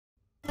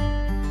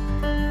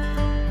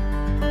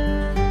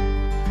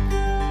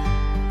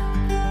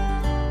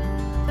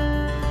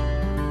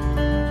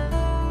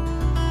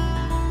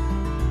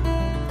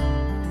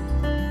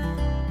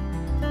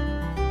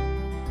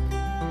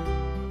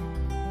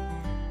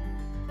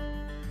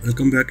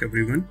Welcome back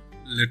everyone.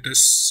 Let us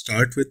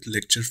start with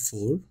lecture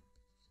 4.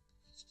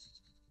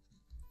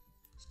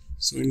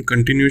 So in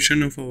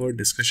continuation of our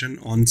discussion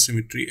on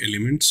symmetry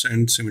elements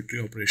and symmetry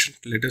operations,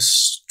 let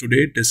us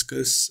today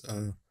discuss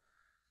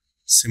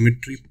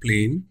symmetry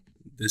plane.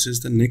 This is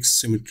the next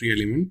symmetry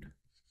element,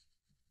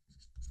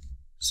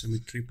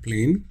 symmetry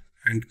plane,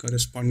 and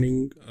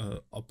corresponding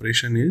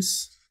operation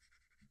is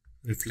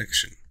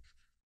reflection.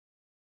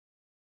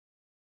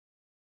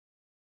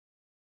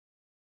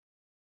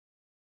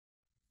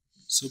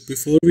 So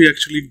before we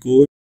actually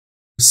go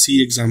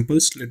see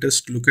examples, let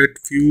us look at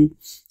few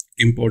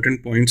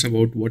important points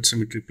about what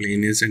symmetry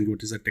plane is and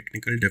what is the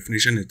technical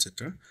definition,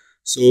 etc.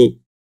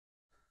 So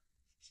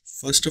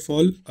first of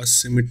all, a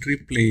symmetry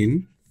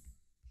plane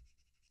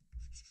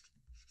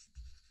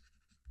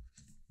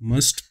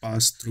must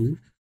pass through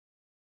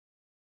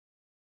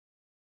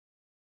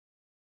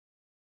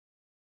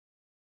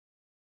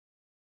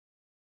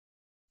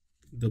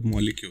the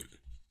molecule.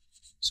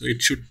 So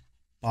it should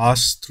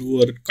pass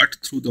through or cut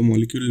through the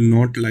molecule,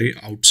 not lie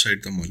outside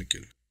the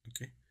molecule,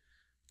 okay,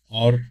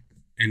 or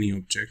any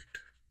object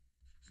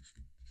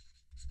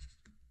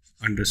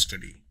under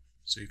study.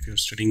 So if you're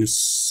studying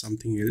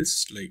something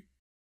else, like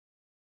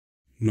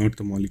not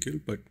the molecule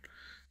but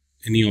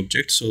any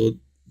object, so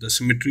the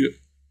symmetry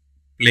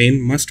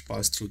plane must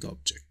pass through the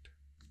object,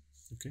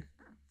 okay,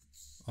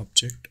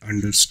 object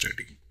under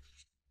study.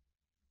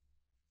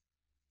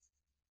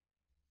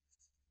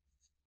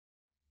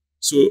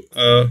 So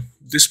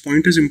this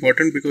point is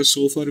important because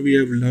so far we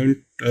have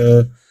learned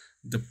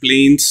the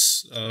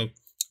planes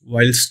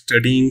while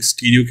studying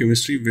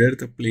stereochemistry, where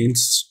the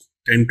planes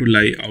tend to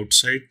lie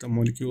outside the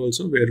molecule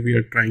also, where we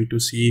are trying to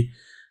see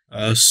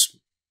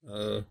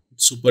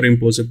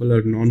superimposable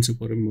or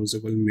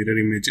non-superimposable mirror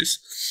images.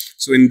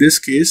 So in this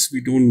case,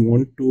 we don't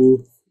want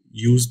to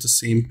use the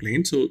same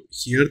plane. So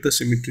here the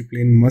symmetry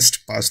plane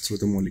must pass through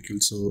the molecule.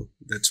 So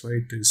that's why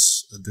it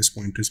is this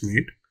point is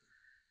made.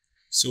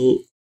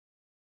 So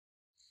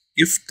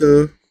if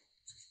the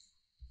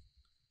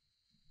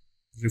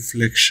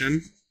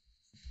reflection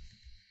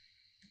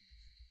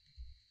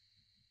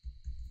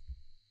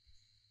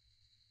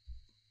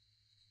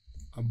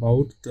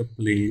about the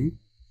plane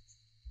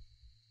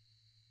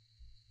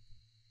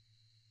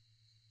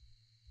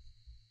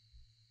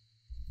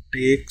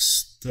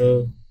takes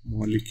the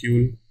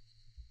molecule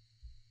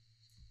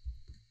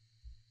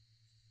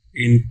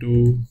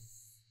into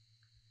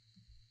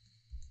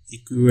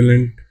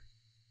equivalent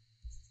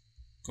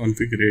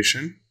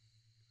configuration,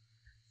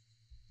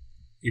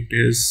 it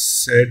is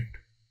said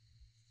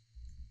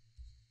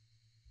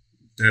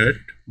that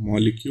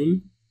molecule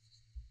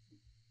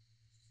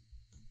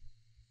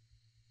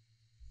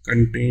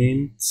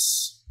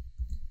contains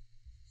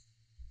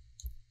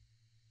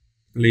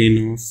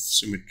plane of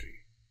symmetry,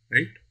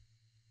 right?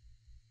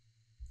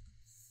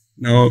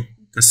 Now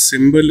the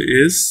symbol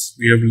is,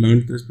 we have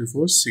learned this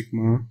before,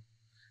 sigma,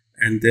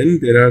 and then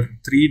there are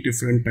three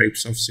different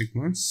types of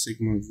sigma: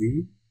 sigma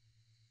V,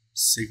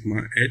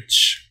 sigma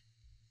H,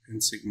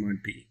 and sigma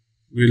D.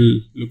 We'll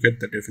look at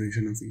the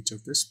definition of each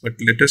of this, but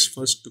let us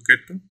first look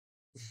at the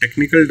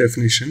technical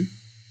definition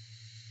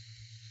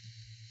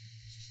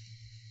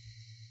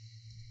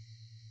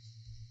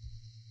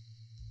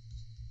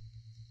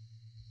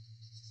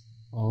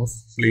of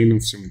plane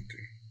of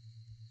symmetry.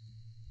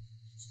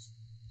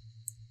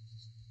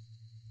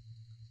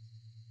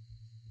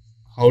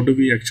 How do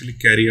we actually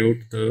carry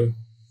out the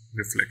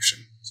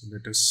reflection? So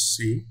let us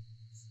see.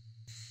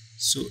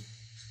 So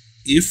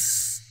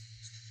if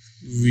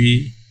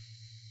we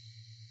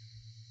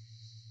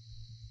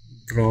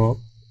draw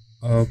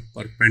a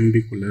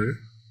perpendicular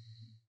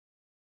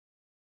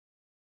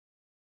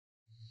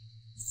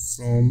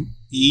from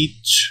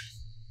each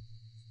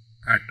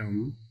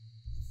atom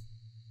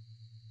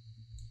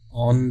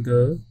on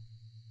the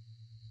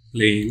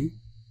plane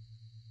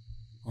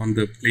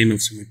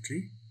of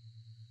symmetry,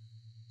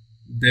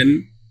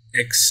 then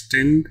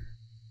extend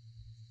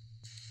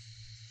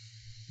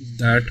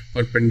that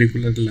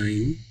perpendicular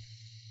line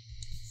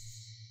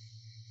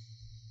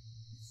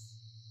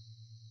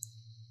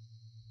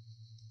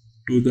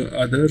to the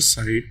other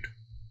side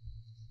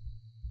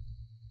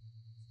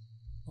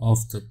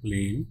of the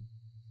plane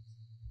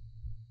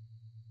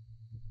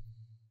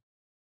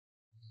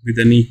with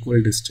an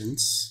equal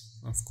distance,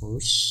 of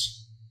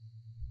course.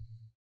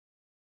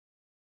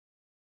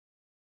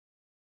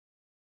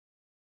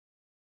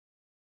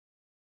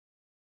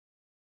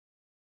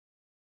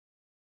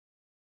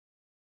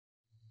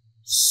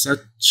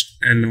 Such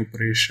an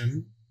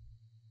operation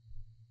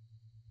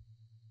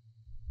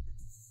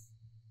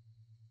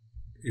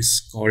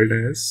is called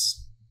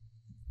as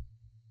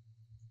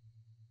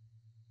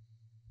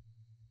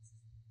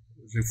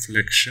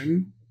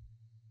reflection,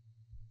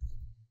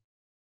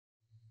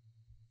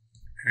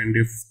 and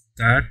if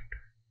that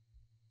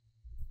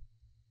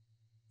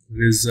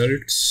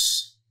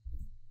results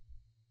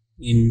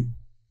in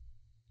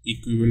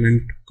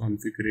equivalent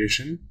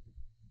configuration,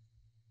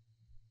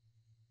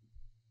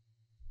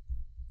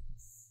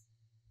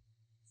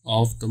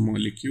 of the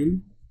molecule,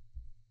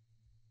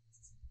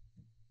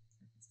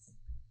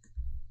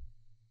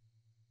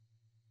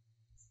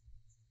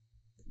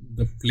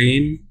 the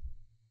plane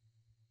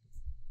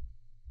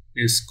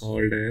is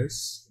called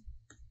as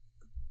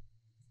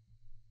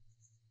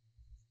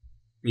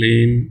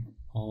plane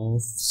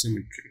of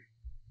symmetry.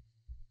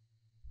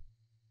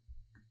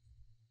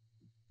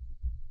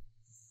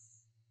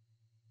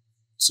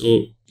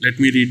 So let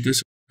me read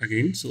this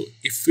again. So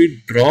if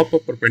we drop a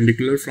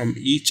perpendicular from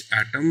each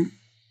atom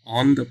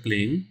on the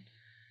plane,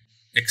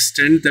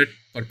 extend that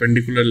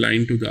perpendicular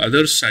line to the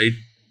other side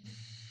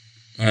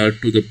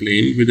to the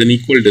plane with an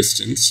equal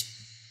distance,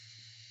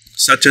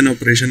 such an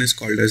operation is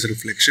called as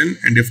reflection,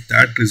 and if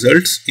that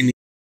results in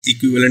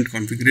equivalent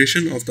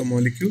configuration of the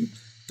molecule,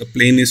 the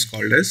plane is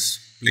called as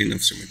plane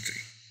of symmetry.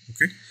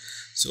 Okay,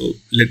 so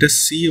let us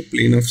see a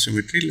plane of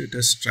symmetry. Let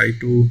us try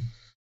to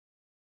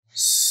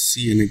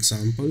see an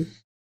example.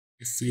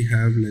 If we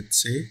have,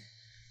 let's say,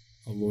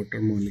 a water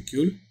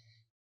molecule,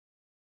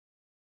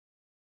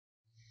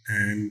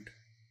 and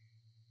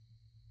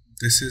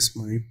this is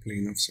my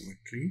plane of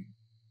symmetry,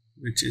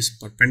 which is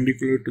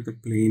perpendicular to the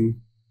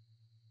plane.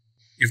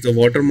 If the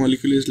water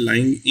molecule is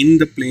lying in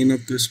the plane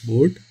of this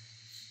board,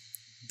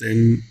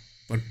 then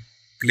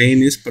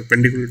plane is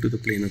perpendicular to the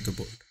plane of the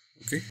board.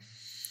 Okay,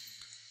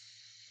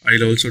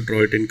 I'll also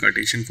draw it in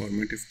Cartesian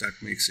format if that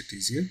makes it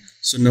easier.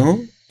 So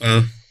now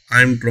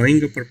I'm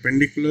drawing a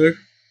perpendicular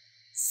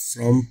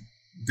from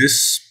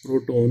this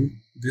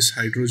proton, this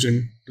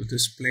hydrogen, to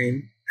this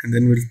plane, and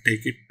then we'll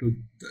take it to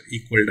the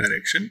equal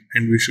direction,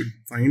 and we should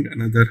find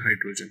another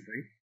hydrogen,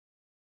 right?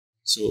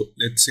 So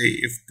let's say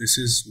if this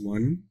is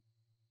 1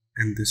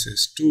 and this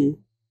is 2,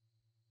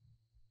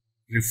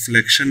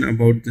 reflection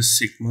about the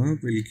sigma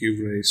will give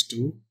rise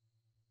to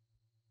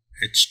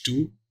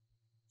H2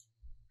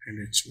 and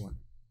H1,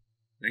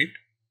 right?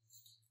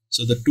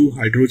 So the two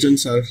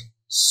hydrogens are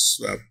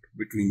swapped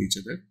between each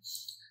other,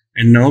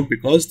 and now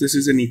because this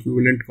is an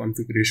equivalent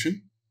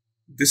configuration,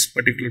 this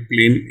particular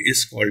plane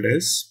is called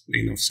as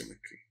plane of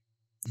symmetry.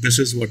 This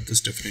is what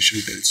this definition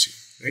tells you,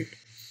 right?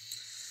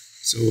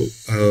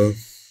 So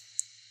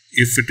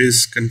if it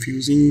is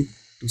confusing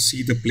to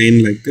see the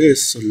plane like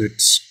this, so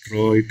let's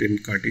draw it in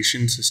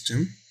Cartesian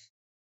system.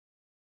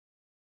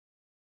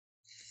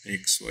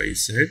 X, Y,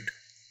 Z.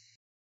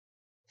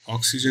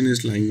 Oxygen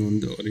is lying on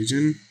the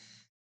origin.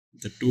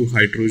 The two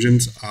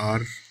hydrogens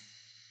are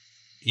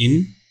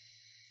in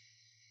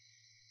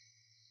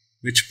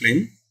which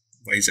plane?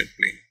 YZ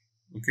plane.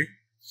 Okay,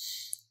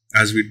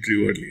 as we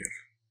drew earlier.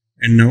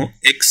 And now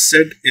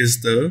XZ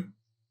is the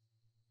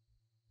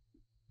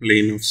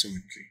plane of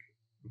symmetry.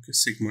 Okay,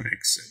 sigma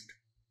XZ.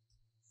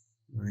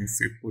 Now if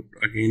we put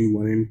again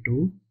 1 and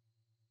 2,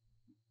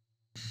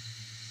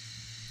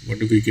 what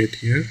do we get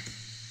here?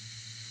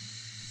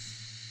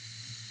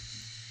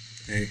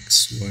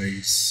 X, Y,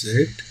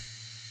 Z,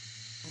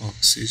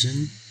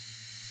 oxygen,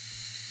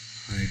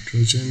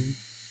 hydrogen,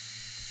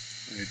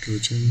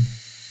 hydrogen,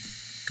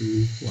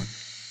 2, 1.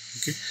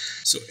 Okay,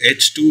 so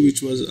H2,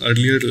 which was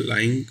earlier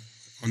lying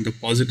on the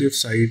positive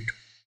side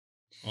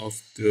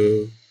of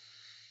the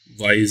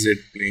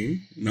YZ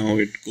plane, now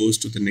it goes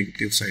to the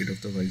negative side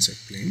of the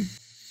YZ plane,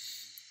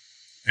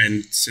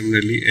 and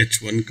similarly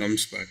H1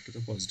 comes back to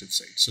the positive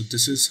side. So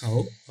this is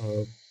how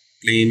a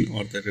plane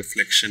or the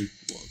reflection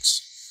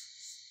works.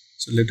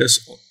 So let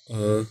us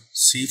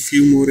see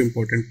few more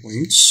important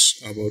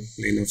points about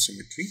plane of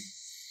symmetry.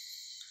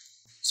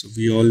 So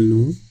we all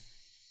know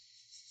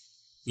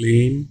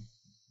plane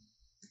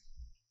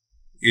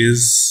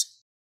is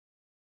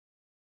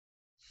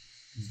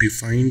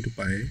defined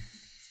by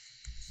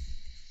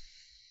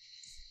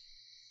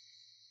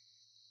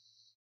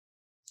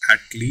at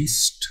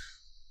least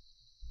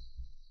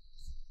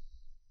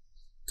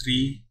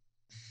 3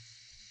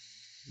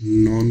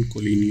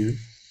 non-collinear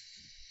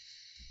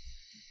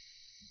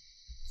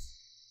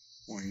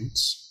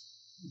points.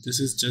 This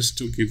is just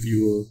to give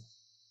you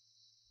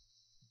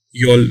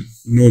you all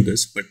know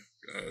this, but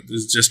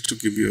this is just to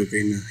give you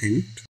again a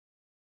hint.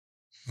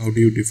 How do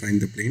you define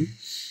the plane?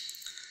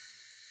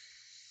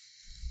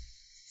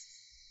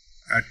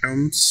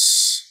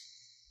 Atoms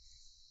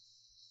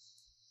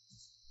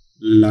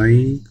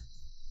lying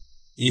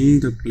in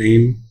the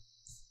plane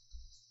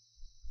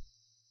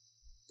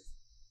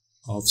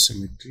of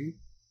symmetry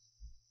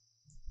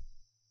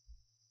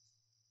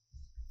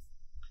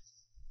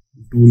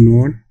do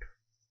not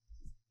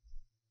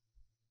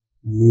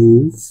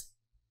move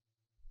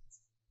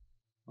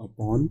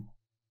upon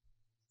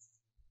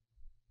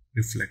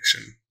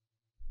reflection,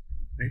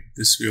 right?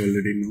 This we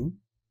already know,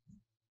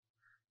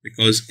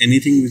 because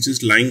anything which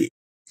is lying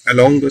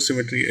along the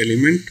symmetry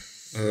element,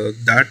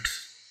 that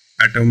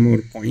atom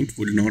or point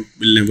will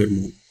never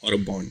move, or a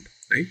bond,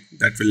 right?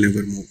 That will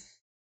never move.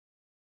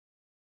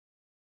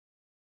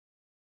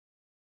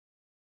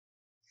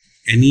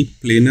 Any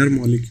planar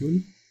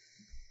molecule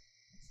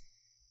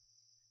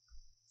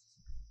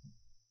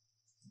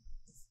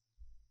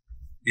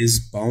is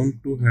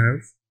bound to have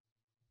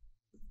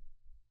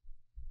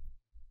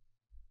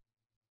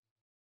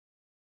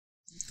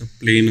the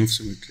plane of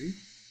symmetry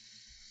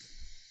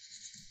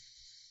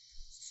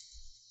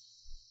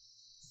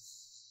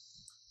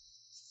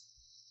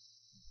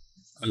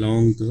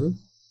along the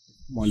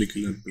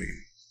molecular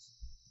plane.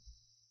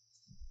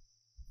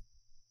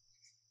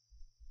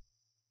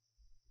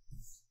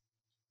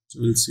 So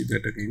we'll see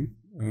that again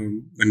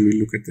when we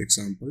look at the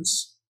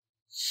examples.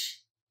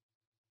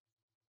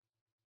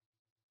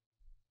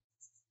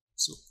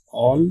 So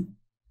all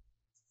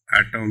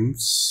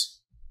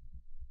atoms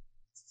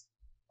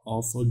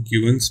of a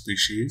given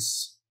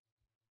species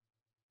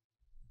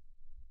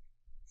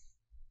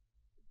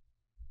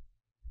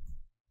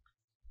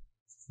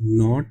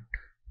not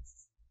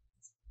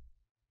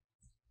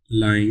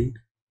lying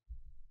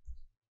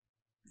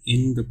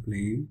in the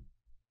plane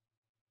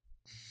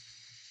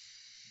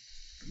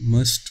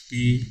must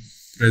be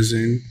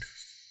present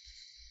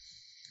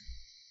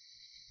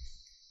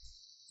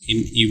in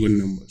even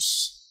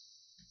numbers.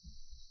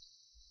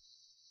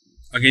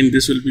 Again,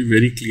 this will be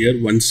very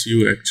clear once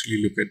you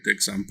actually look at the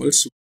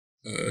examples.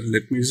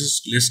 Let me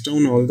just list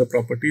down all the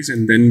properties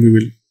and then we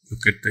will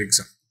look at the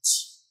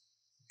examples.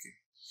 Okay.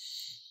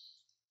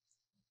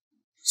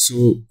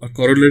 So a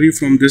corollary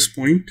from this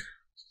point,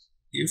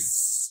 if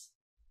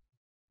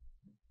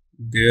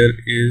there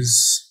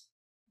is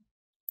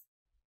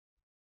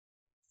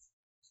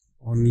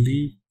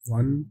only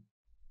one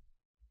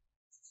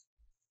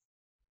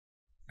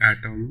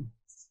atom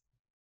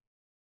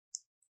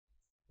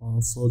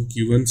of a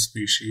given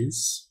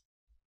species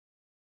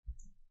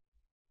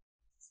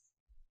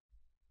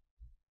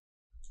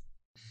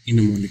in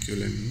a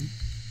molecule,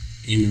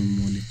 in a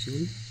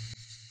molecule,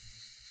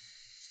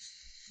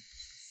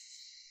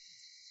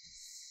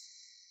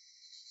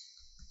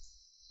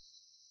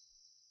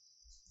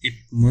 it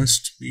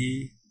must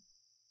be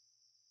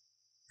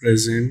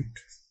present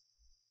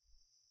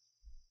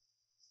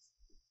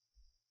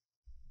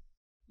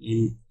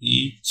in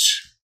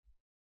each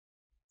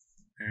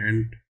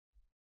and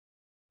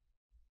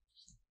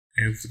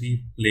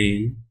every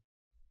plane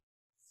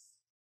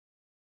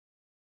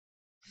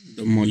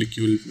the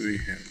molecule may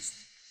have.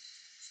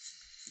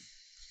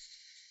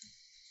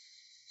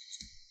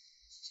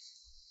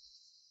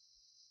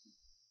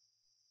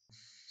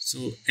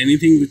 So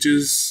anything which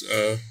is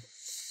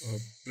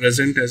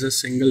present as a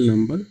single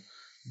number,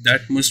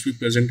 that must be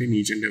present in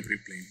each and every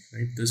plane,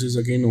 right? This is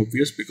again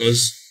obvious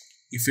because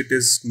if it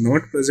is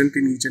not present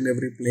in each and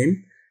every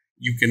plane,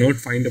 you cannot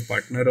find a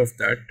partner of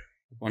that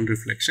upon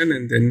reflection,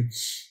 and then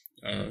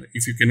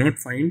if you cannot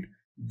find,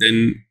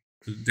 then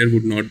there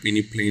would not be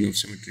any plane of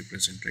symmetry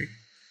present, right?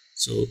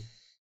 So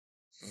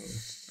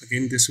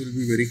again, this will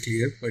be very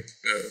clear, but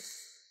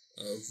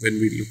when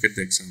we look at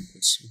the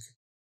examples. Okay.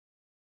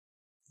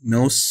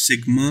 Now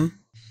sigma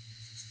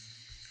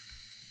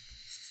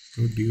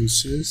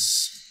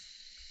produces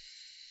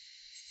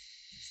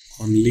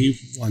only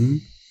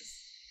one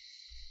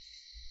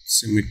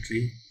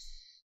symmetry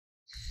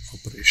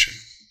operation.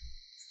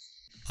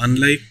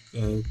 Unlike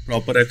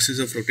proper axis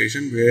of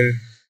rotation, where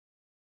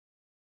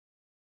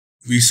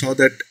we saw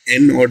that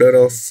nth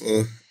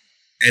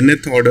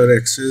order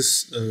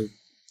axis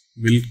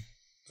will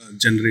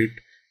generate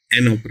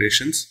n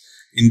operations.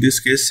 In this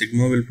case,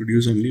 sigma will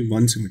produce only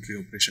one symmetry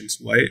operations.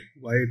 Why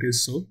it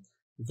is so?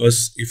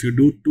 Because if you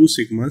do two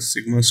sigmas,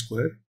 sigma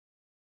square,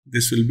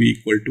 this will be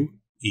equal to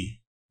E,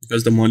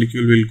 because the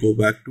molecule will go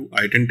back to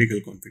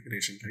identical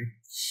configuration, right?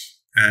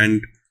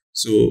 And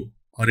so,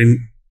 or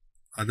in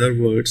other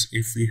words,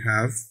 if we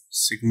have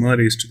sigma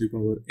raised to the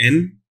power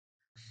n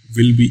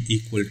will be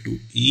equal to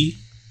E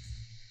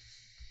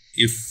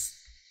if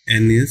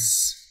n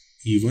is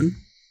even,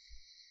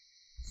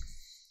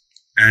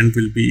 and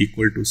will be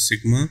equal to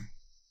sigma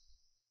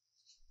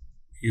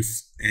if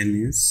n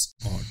is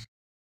odd.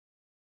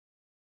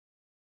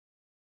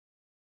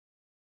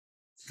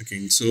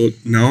 Okay, so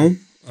now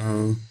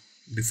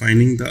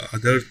defining the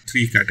other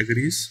three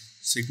categories,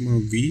 sigma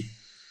v,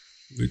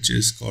 which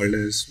is called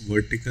as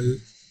vertical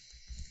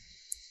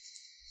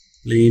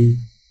plane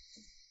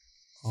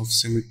of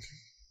symmetry.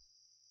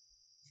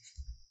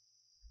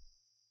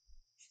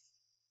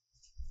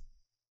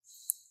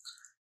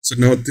 So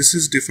now this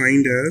is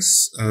defined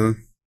as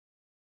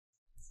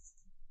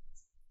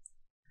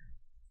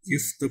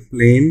if the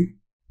plane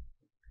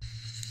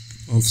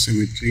of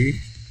symmetry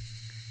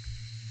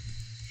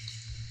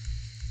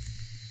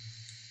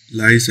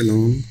lies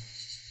along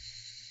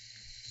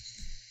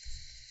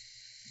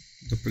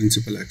the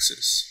principal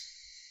axis.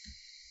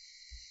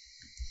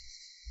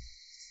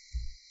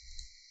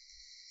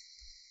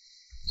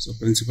 So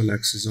principal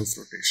axis of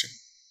rotation.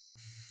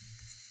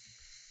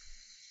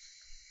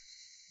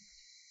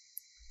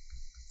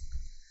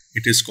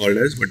 It is called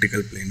as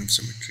vertical plane of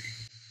symmetry.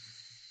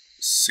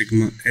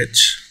 Sigma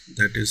h,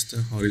 that is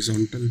the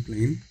horizontal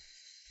plane.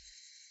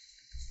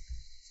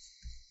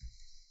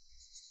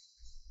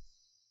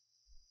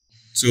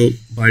 So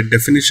by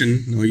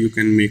definition, now you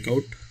can make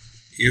out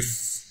if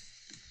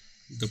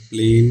the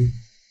plane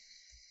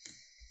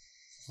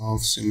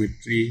of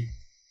symmetry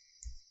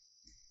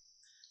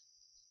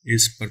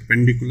is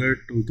perpendicular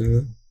to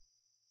the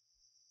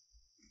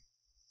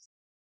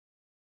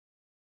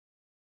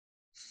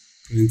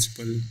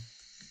principal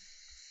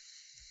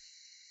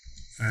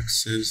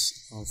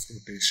axis of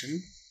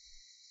rotation,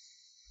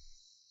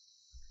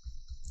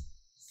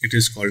 it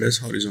is called as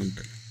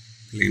horizontal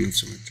plane of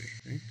symmetry,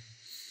 right?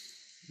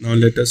 Now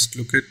let us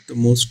look at the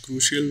most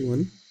crucial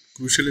one.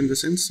 Crucial in the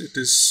sense it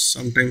is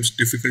sometimes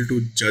difficult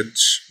to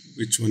judge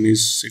which one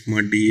is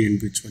sigma D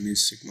and which one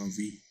is sigma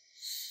V.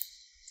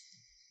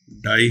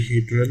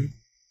 Dihedral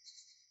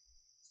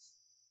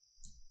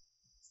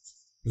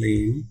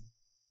plane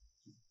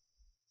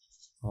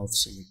of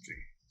symmetry.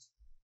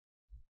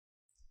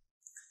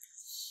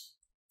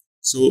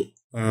 So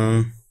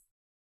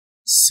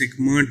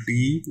sigma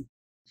D,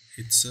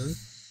 it's a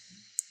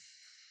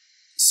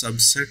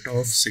subset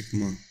of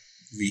sigma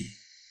V.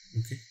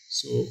 Okay,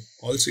 so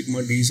all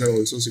sigma D's are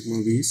also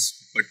sigma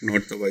V's, but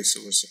not the vice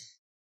versa.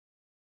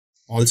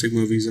 All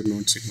sigma V's are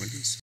not sigma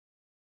D's.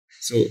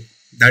 So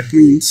that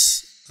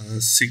means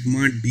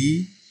sigma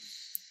D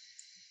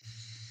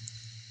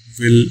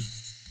will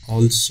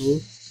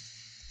also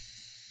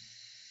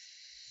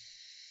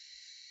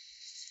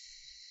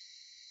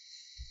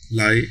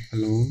lie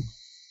along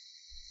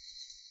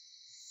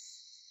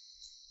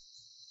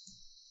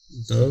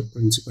the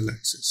principal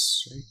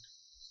axis, right?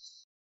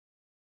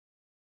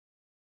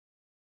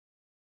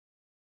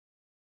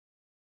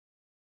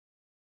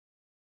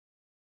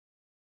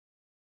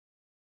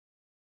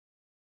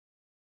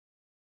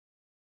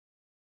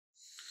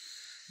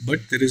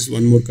 But there is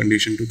one more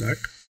condition to that.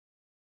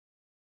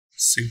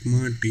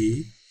 Sigma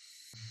D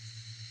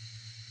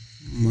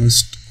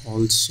must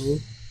also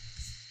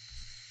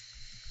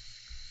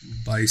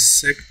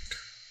bisect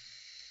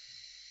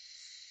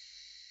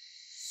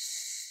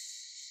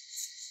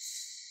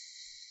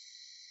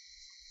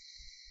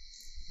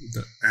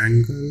the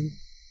angle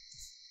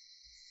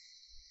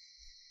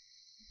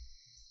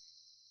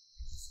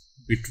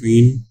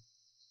between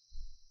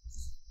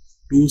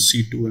two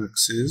C2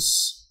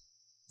 axes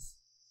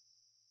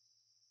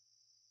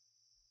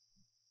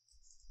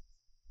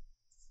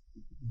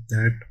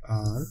that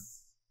are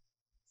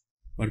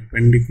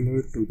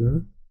perpendicular to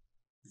the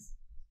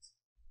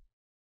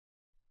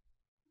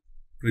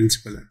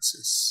principal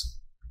axis.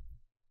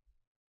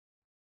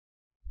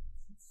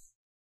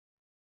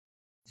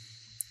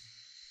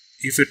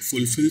 If it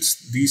fulfills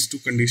these two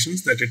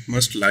conditions, that it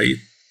must lie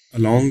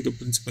along the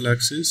principal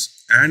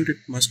axis and it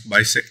must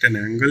bisect an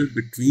angle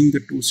between the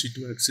two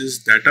C2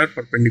 axes that are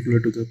perpendicular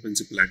to the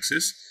principal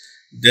axis,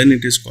 then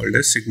it is called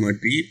as sigma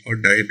D or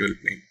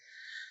dihedral plane.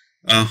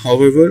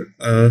 However,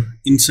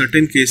 in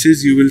certain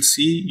cases you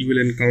will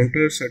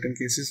encounter certain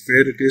cases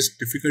where it is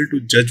difficult to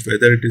judge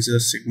whether it is a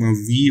sigma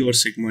V or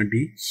sigma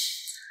D.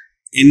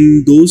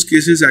 In those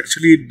cases,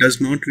 actually it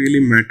does not really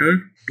matter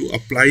to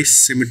apply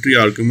symmetry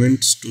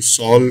arguments to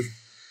solve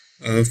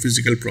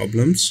physical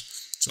problems.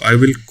 So I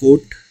will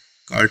quote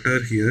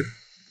Carter here.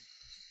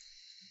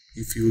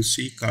 If you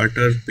see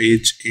Carter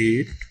page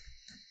 8,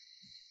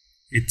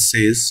 it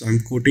says, so I'm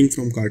quoting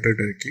from Carter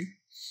directly: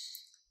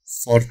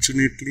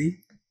 fortunately,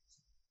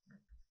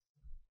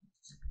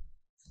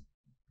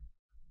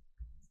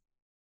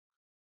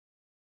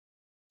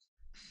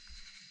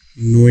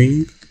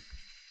 knowing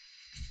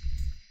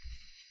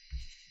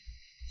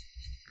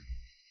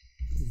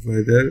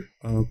whether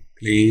a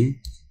plane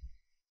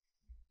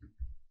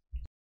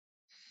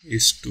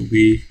is to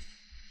be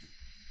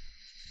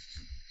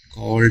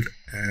called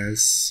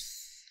as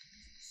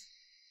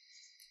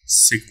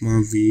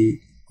sigma V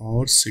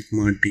or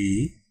sigma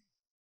D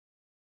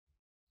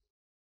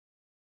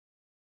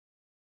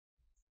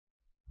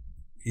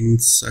in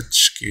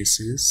such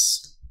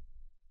cases,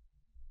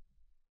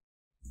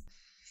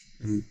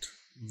 and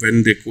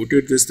when they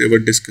quoted this, they were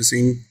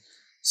discussing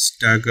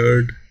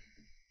staggered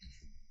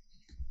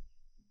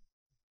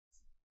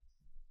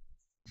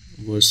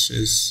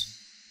versus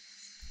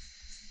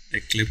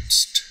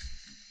eclipsed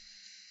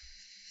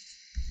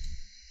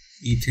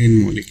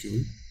ethane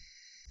molecule.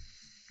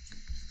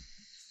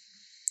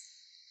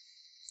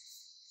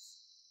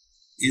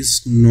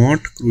 Is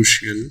not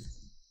crucial.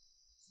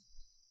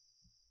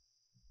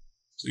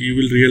 So you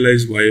will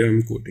realize why I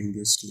am quoting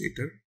this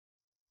later.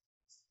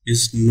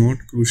 Is not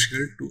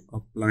crucial to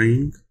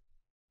applying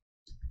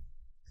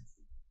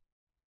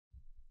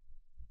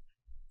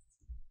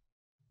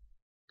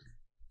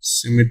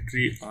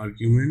symmetry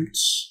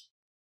arguments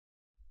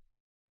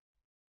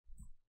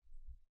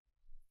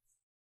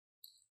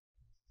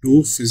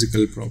to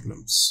physical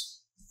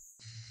problems.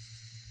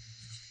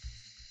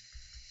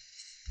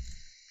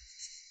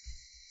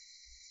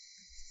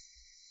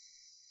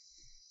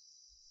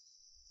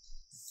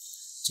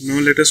 So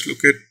now let us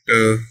look at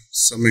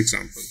some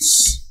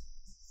examples.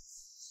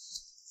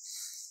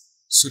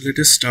 So let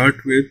us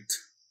start with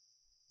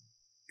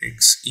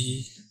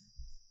XE,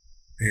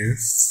 F,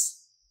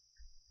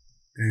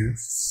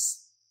 F,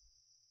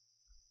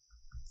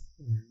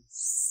 F,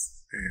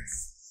 F.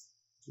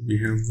 So we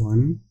have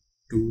 1,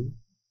 2,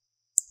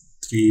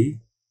 3,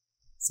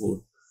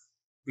 4.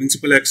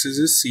 Principal axis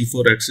is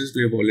C4 axis.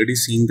 We have already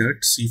seen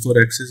that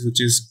C4 axis,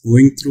 which is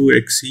going through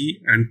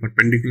XE and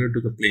perpendicular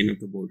to the plane of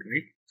the board,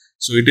 right?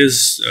 So it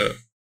is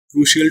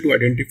crucial to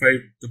identify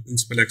the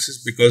principal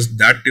axis because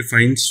that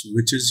defines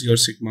which is your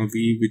sigma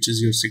V, which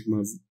is your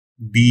sigma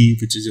D,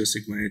 which is your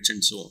sigma H,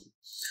 and so on.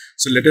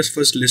 So let us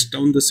first list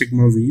down the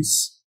sigma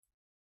v's.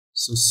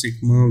 So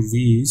sigma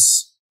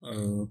v's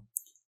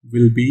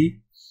will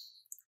be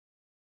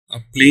a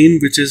plane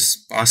which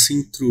is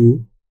passing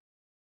through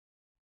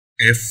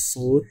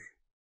F4,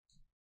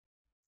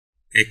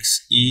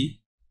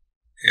 Xe,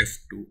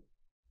 F2,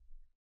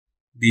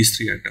 these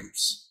three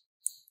atoms,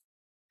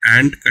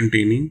 and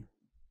containing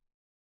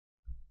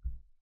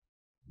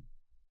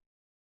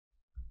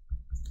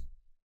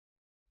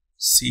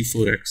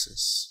C4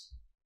 axis.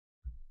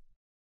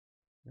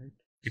 Right?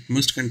 It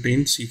must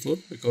contain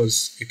C4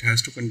 because it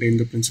has to contain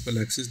the principal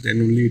axis,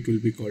 then only it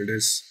will be called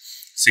as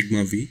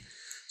sigma V.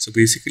 So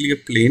basically a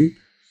plane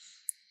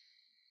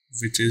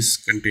which is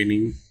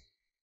containing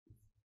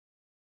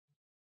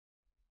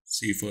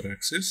C4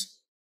 axis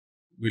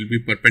will be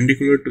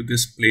perpendicular to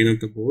this plane of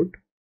the board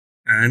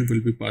and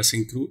will be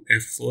passing through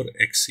F4,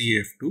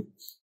 Xe, F2,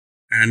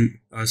 and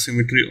a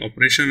symmetry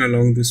operation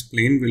along this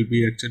plane will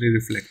be actually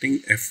reflecting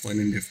F1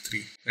 and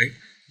F3, right?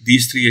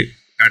 These three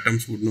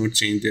atoms would not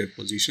change their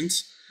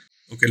positions.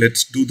 Okay,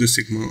 let's do the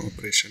sigma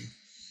operation.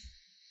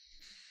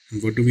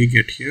 And what do we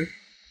get here?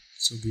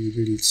 So we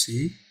will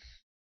see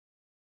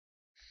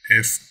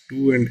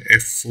F2 and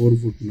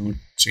F4 would not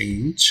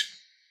change,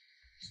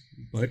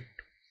 but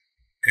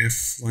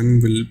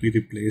F1 will be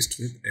replaced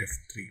with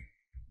F3,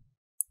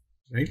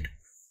 right?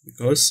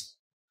 Because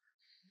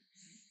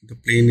the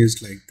plane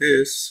is like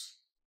this,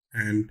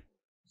 and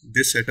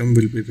this atom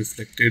will be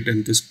reflected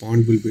and this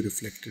bond will be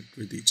reflected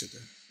with each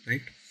other,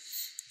 right?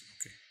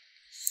 Okay.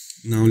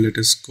 Now let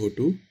us go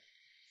to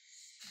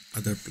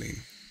other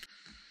plane.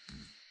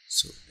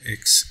 So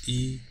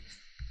Xe,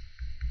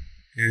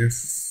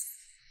 F,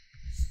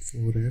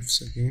 4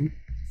 F's again.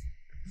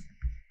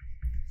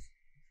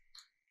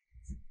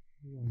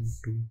 1,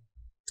 2,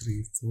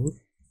 3, 4.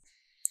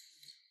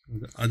 Now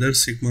the other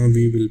sigma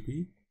V will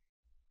be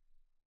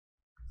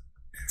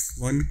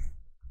F1,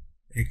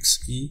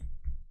 Xe,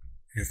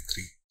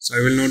 F3. So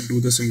I will not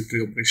do the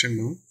symmetry operation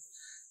now.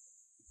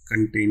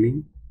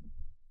 Containing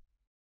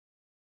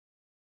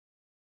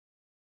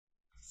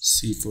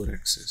C4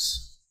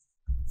 axis.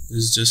 This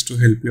is just to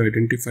help you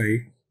identify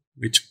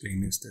which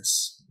plane is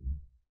this.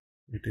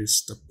 It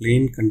is the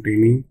plane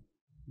containing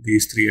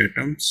these three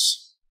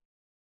atoms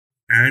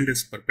and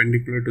is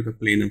perpendicular to the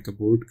plane of the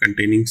board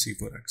containing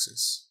C4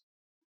 axis.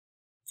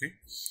 Okay.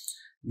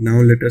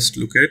 Now let us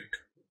look at,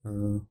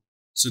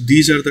 so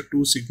these are the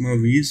two sigma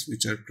V's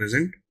which are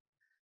present.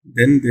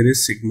 Then there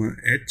is sigma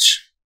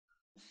H,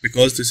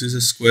 because this is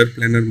a square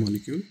planar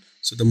molecule.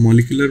 So the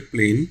molecular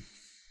plane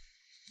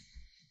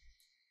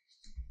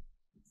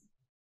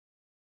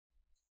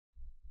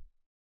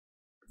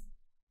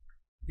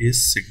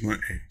is sigma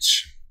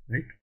H,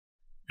 right?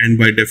 And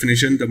by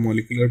definition, the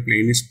molecular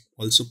plane is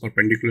also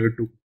perpendicular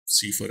to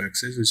C4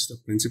 axis, which is the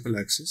principal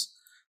axis.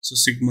 So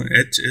sigma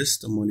H is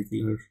the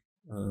molecular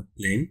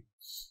plane.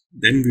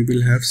 Then we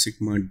will have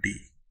sigma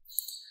D.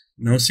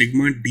 Now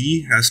sigma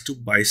D has to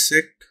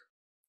bisect,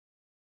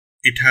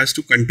 it has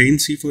to contain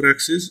C4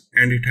 axis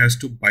and it has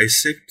to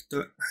bisect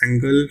the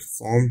angle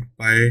formed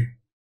by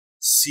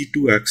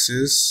C2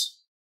 axis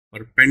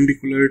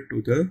perpendicular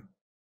to the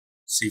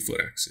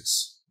C4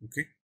 axis.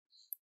 Okay.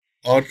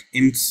 Or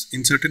in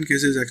certain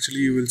cases, actually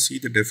you will see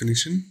the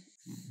definition: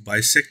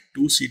 bisect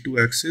two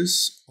C2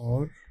 axis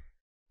or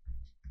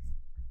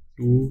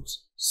two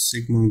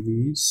sigma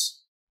V's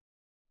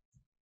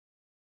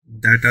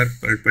that are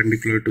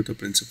perpendicular to the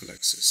principal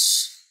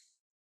axis.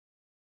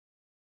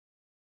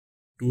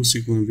 Two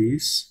sigma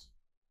V's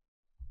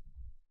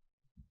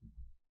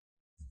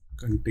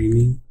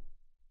containing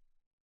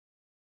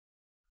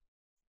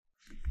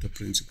the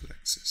principal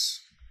axis.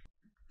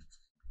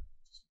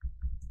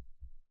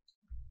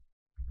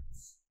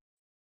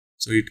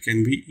 So it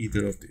can be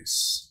either of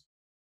these.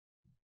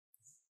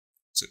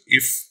 So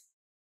if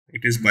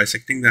it is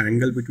bisecting the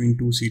angle between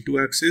two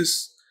C2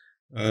 axes,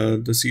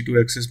 the C2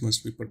 axis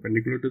must be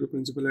perpendicular to the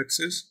principal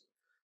axis.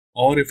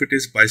 Or if it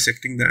is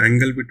bisecting the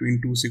angle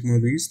between two sigma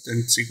V's,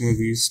 then sigma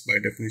V's by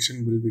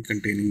definition will be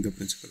containing the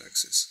principal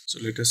axis. So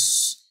let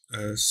us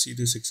see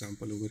this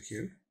example over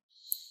here.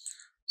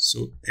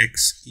 So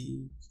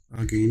Xe,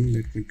 again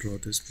let me draw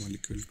this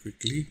molecule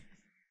quickly.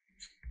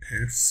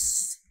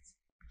 F.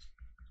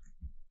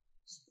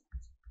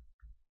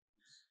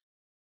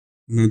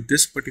 Now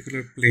this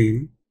particular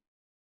plane,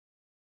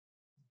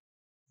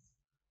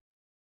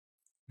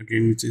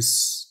 again, which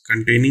is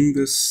containing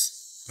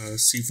this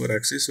C4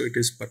 axis, so it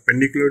is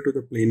perpendicular to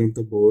the plane of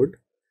the board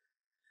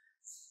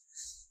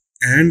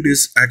and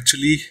is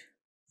actually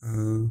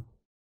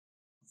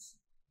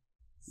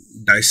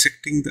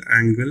bisecting the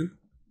angle.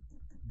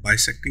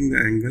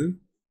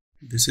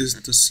 This is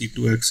the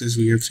C2 axis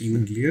we have seen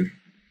earlier.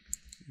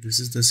 This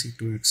is the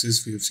C2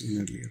 axis we have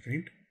seen earlier,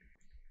 right?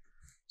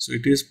 So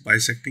it is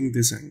bisecting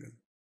this angle,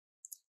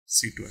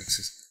 C2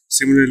 axis.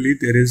 Similarly,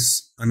 there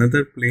is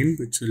another plane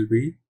which will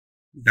be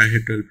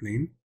dihedral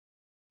plane,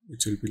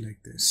 which will be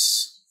like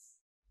this,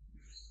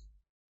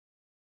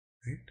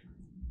 right?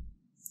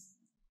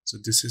 So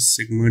this is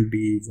sigma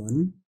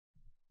D1,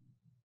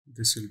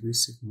 this will be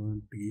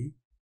sigma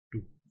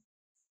D2.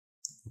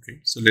 Okay,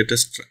 so let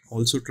us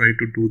also try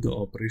to do the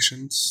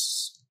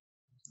operations.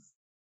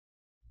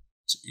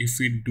 So if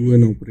we do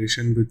an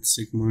operation with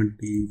sigma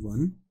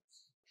d1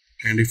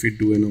 and if we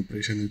do an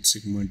operation with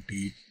sigma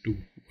d2,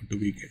 what do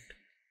we get?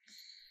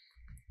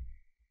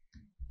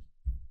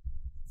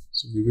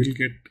 So we will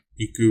get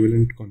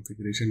equivalent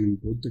configuration in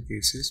both the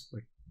cases,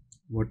 but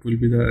what will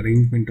be the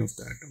arrangement of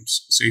the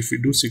atoms? So if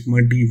we do sigma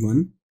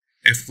d1,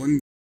 F1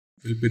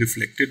 will be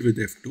reflected with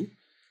F2.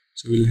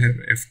 So we'll have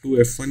F2,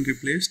 F1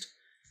 replaced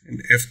and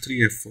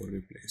F3, F4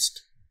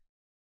 replaced.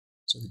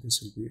 So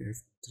this will be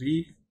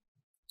F3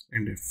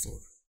 and F4.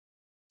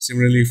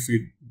 Similarly, if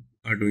we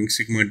are doing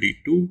sigma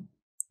d2,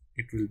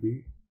 it will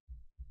be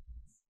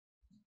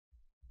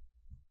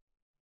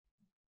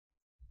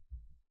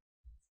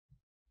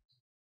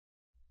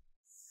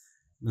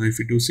now if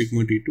we do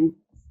sigma d2,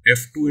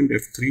 F2 and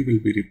F3 will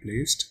be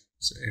replaced.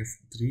 So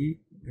F3,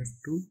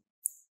 F2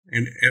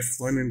 and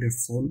F1 and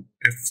F4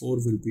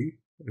 will be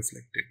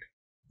reflected.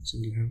 So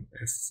we'll have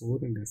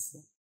F4 and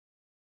F1.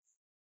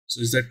 So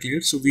is that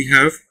clear? So we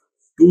have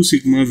 2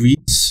 sigma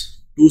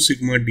V's, 2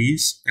 sigma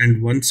D's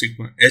and 1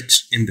 sigma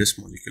H in this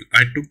molecule.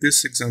 I took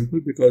this example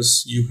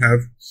because you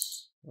have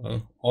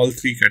all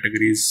 3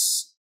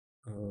 categories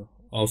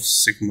of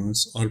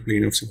sigmas or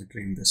plane of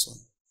symmetry in this one.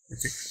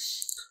 Okay.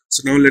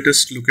 So now let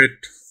us look at,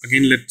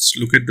 again let's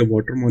look at the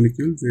water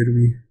molecule where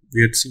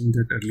we had seen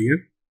that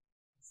earlier.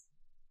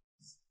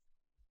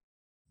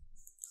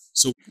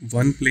 So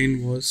one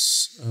plane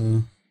was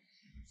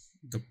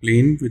the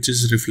plane which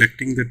is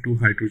reflecting the 2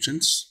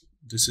 hydrogens.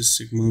 This is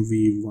sigma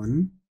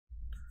V1.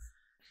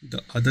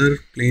 The other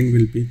plane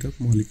will be the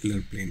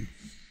molecular plane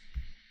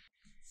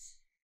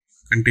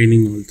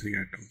containing all 3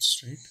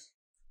 atoms, right?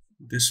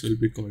 This will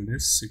be called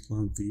as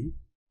sigma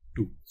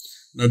V2.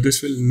 Now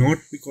this will not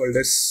be called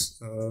as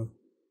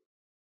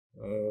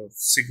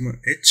sigma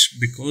H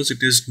because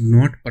it is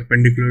not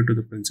perpendicular to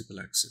the principal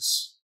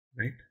axis,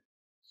 right?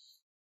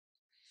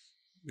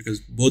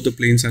 Because both the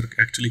planes are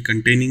actually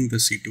containing the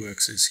C2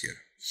 axis here.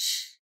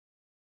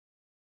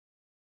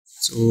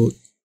 So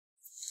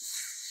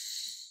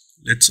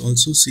let's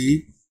also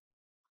see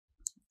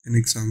an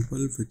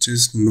example which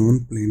is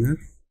non-planar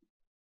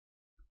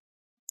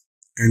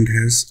and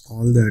has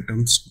all the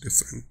atoms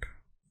different.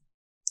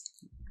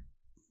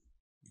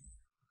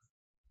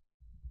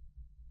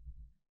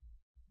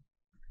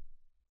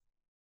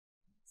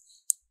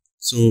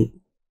 So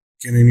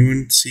can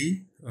anyone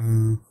see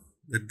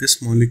that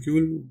this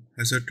molecule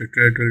has a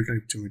tetrahedral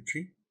type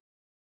geometry,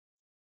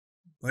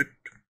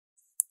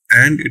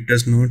 and it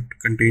does not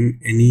contain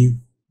any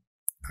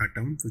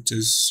atom which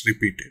is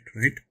repeated,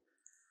 right?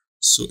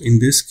 So in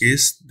this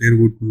case there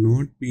would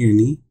not be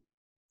any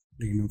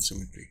plane of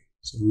symmetry.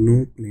 So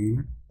no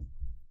plane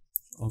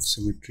of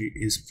symmetry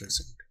is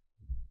present.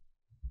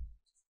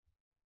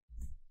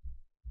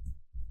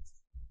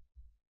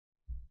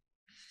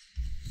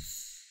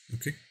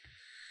 Okay.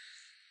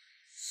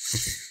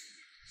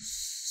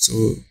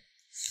 So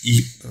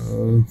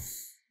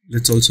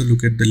let's also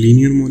look at the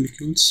linear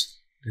molecules.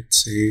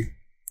 Let's say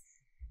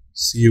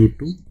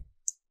CO2.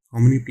 How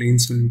many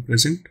planes will be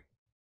present?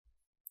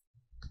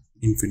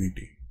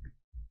 Infinity.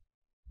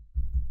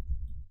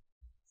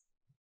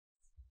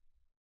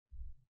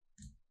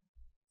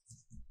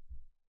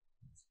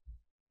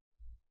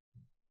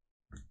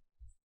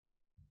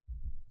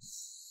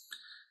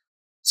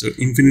 So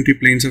infinity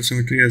planes of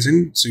symmetry as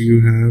in, so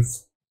you have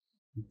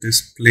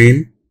this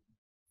plane,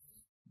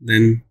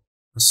 then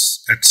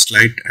at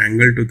slight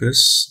angle to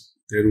this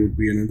there would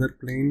be another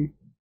plane,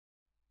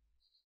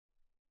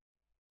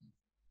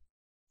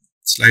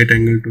 slight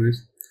angle to it,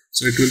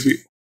 so it will be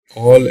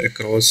all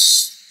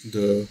across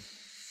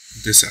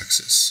this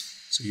axis.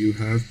 So you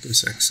have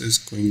this axis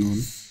going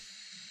on,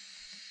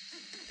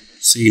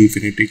 C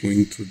infinity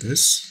going through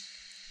this,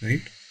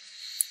 right?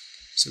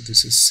 So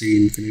this is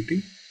C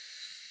infinity.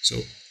 So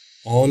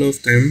all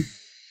of them,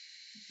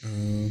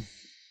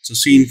 so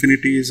C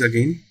infinity is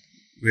again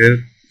where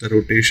the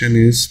rotation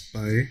is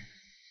by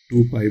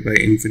 2 pi by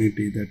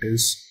infinity, that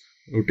is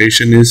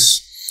rotation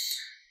is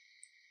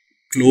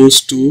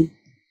close to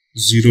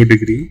 0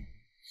 degree.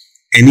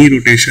 Any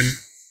rotation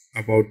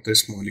about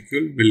this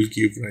molecule will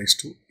give rise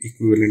to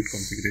equivalent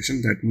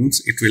configuration. That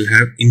means it will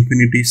have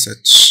infinity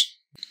such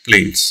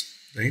planes,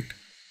 right?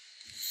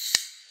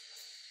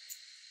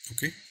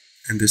 Okay,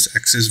 and this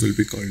axis will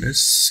be called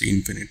as C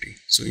infinity.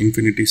 So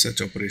infinity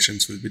such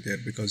operations will be there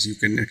because you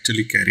can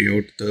actually carry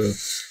out the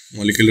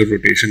molecular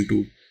rotation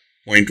to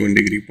 0.1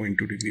 degree, 0.2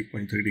 degree,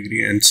 0.3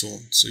 degree and so on.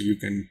 So you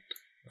can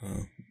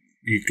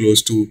be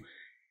close to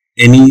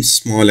any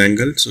small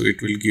angle, so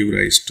it will give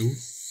rise to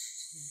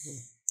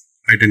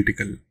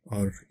identical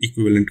or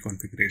equivalent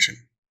configuration,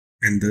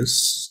 and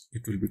thus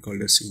it will be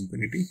called as C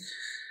infinity.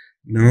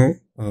 Now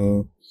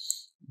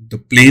the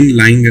plane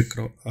lying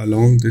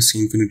along this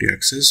infinity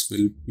axis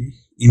will be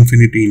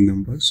infinity in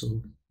number, so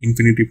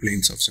infinity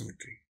planes of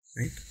symmetry,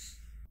 right?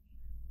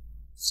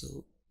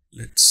 So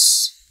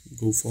let's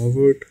go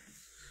forward.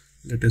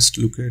 Let us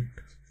look at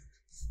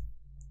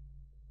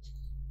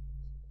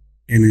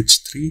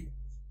NH3.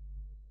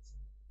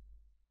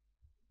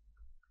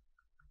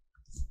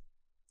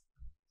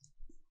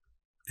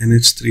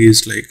 NH3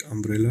 is like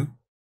umbrella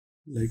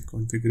like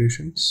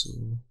configuration, so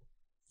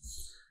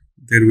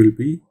there will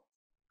be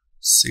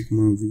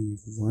sigma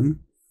V1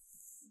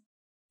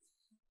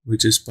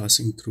 which is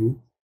passing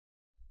through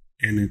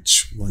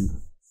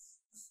NH1.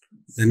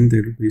 Then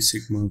there will be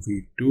sigma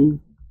V2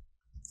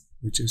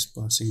 which is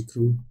passing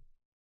through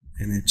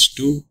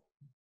NH2,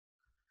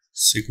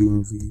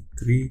 sigma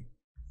V3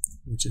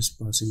 which is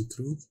passing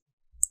through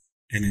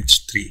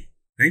NH3,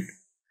 right?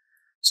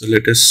 So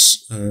let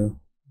us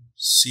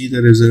see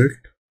the result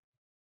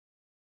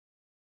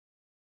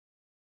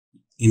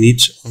in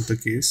each of the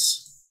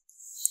case.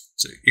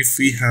 So if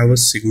we have a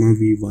sigma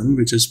V1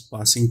 which is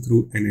passing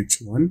through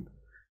NH1,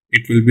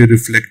 it will be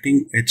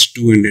reflecting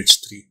H2 and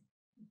H3.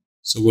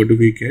 So what do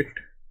we get?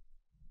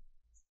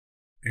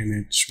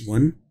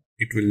 NH1,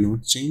 it will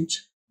not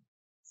change.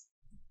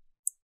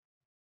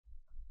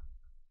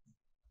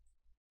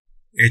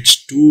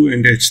 H2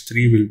 and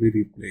H3 will be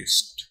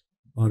replaced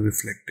or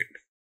reflected,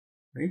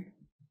 right?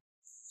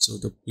 So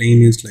the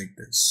plane is like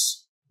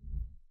this.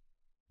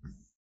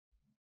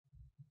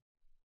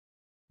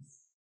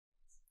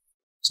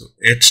 So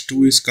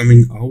H2 is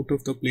coming out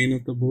of the plane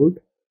of the board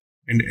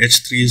and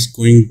H3 is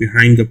going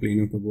behind the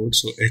plane of the board.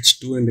 So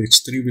H2 and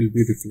H3 will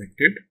be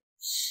reflected.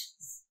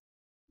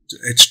 So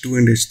H2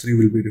 and H3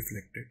 will be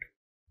reflected.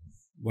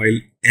 While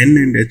N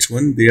and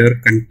H1, they are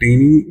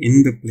containing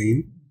in the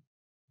plane,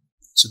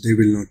 so they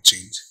will not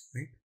change,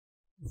 right?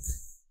 Okay.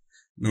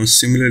 Now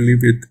similarly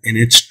with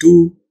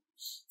NH2,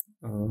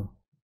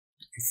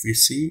 if we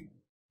see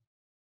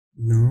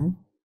now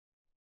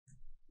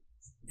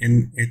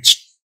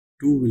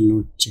NH2 will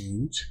not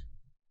change.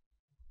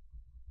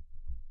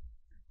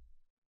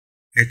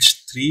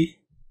 H3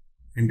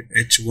 and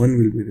H1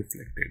 will be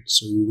reflected.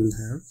 So we will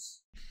have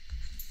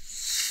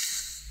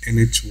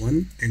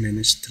NH1 and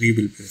NH3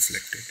 will be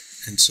reflected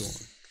and so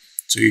on.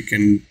 So you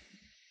can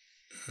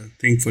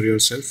think for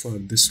yourself for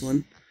this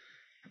one.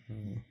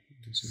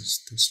 This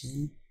is this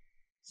one.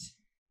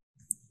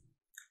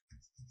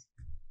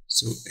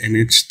 So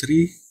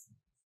NH3.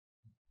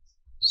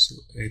 So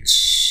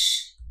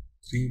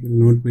H3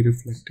 will not be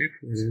reflected,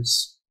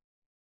 whereas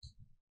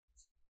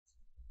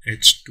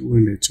H2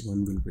 and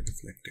H1 will be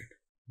reflected.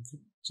 Okay.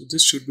 So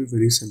this should be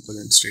very simple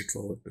and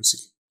straightforward to see.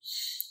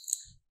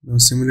 Now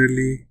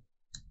similarly,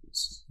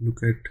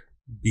 look at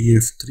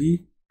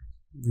BF3.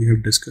 We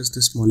have discussed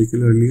this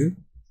molecule earlier,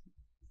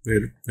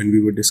 when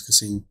we were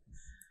discussing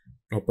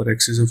proper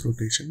axis of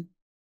rotation.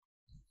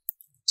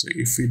 So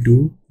if we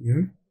do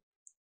here,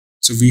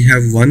 so we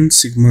have one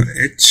sigma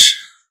H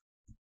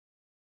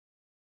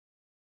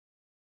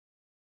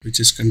which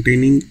is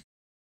containing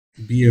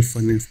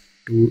BF1,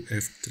 F2,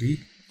 F3,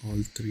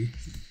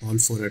 all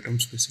four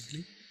atoms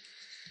basically.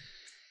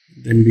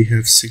 Then we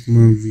have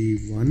sigma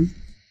V1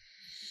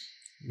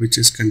 which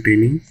is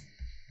containing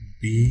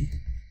B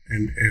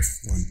and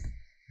F1,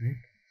 right?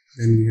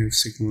 Then we have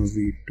sigma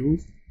V2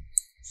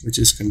 which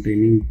is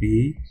containing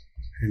B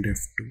and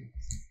F2.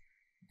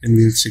 Then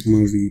we have sigma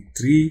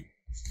V3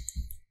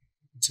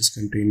 which is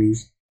containing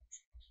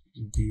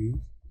B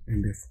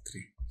and F3.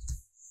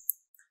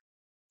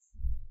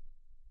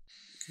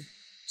 Okay.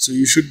 So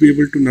you should be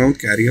able to now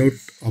carry out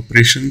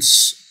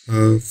operations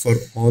for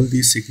all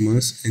these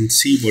sigmas and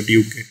see what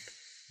you get.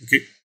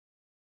 Okay.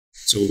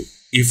 So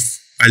if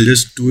I'll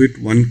just do it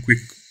one quick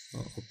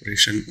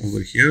operation over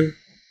here.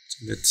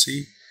 So let's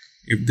see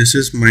if this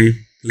is my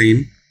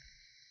plane.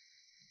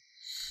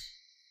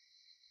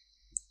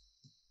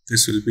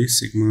 This will be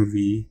sigma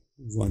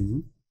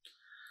V1.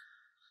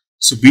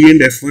 So B and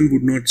F1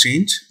 would not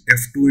change.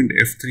 F2 and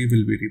F3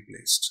 will be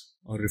replaced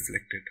or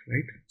reflected,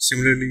 right?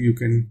 Similarly, you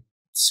can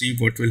see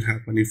what will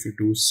happen if you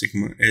do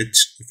sigma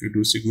H, if you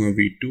do sigma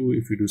V2,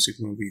 if you do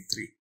sigma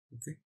V3.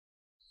 Okay.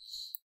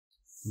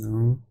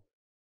 Now,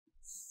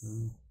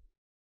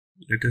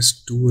 let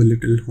us do a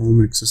little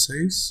home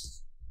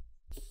exercise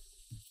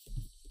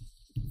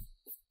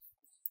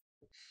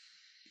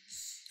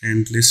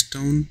and list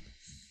down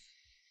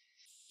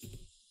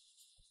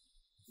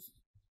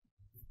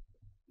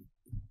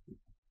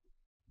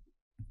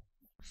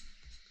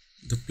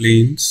the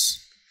planes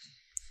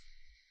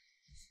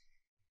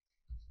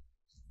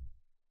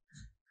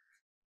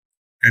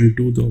and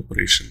do the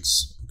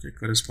operations, okay,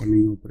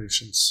 corresponding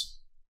operations.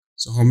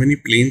 So how many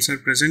planes are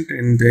present,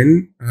 and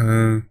then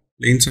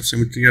planes of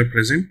symmetry are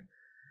present,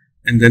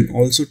 and then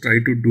also try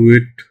to do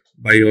it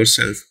by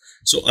yourself.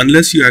 So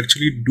unless you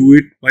actually do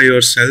it by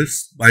yourself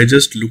by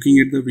just looking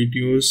at the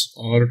videos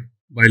or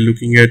by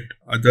looking at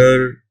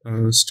other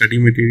study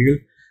material,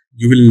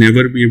 you will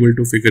never be able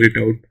to figure it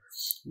out.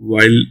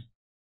 While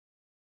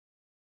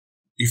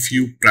if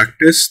you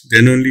practice,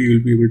 then only you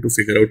will be able to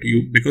figure out,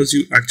 because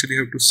you actually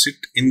have to sit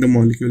in the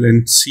molecule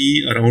and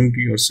see around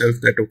yourself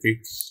that okay,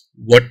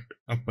 what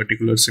a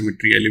particular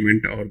symmetry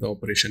element or the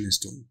operation is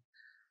doing.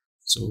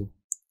 So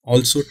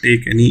also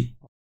take any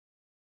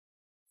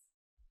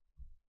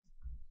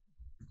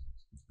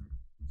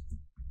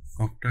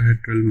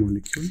octahedral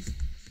molecule.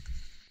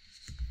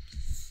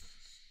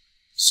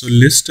 So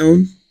list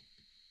down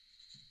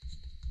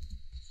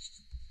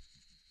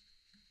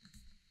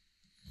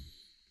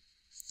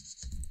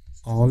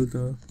all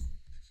the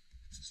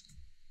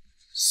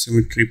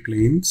symmetry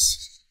planes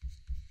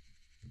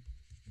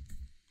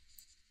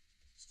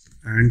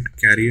and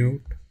carry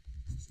out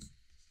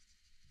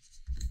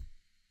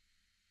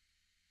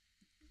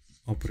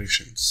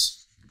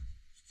operations,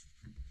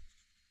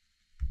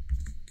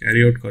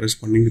 carry out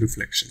corresponding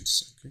reflections.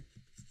 Okay,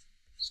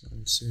 so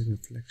I'll say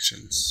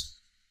reflections.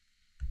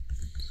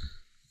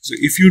 So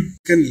if you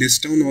can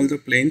list down all the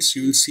planes,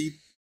 you will see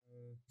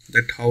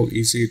that how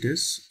easy it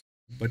is,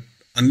 but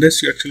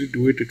unless you actually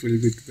do it, it will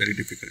be very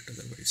difficult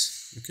otherwise.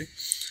 Okay,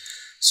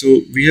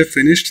 so we have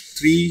finished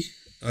three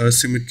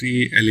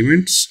symmetry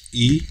elements: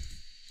 E,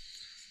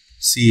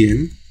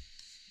 Cn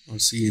or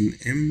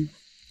Cnm,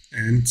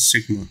 and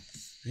sigma.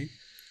 Right?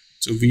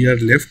 So we are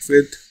left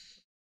with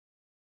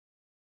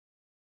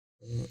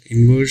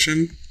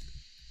inversion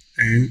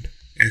and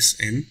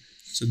Sn.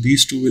 So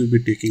these two will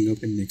be taking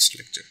up in next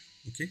lecture.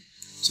 Okay,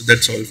 so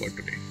that's all for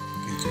today.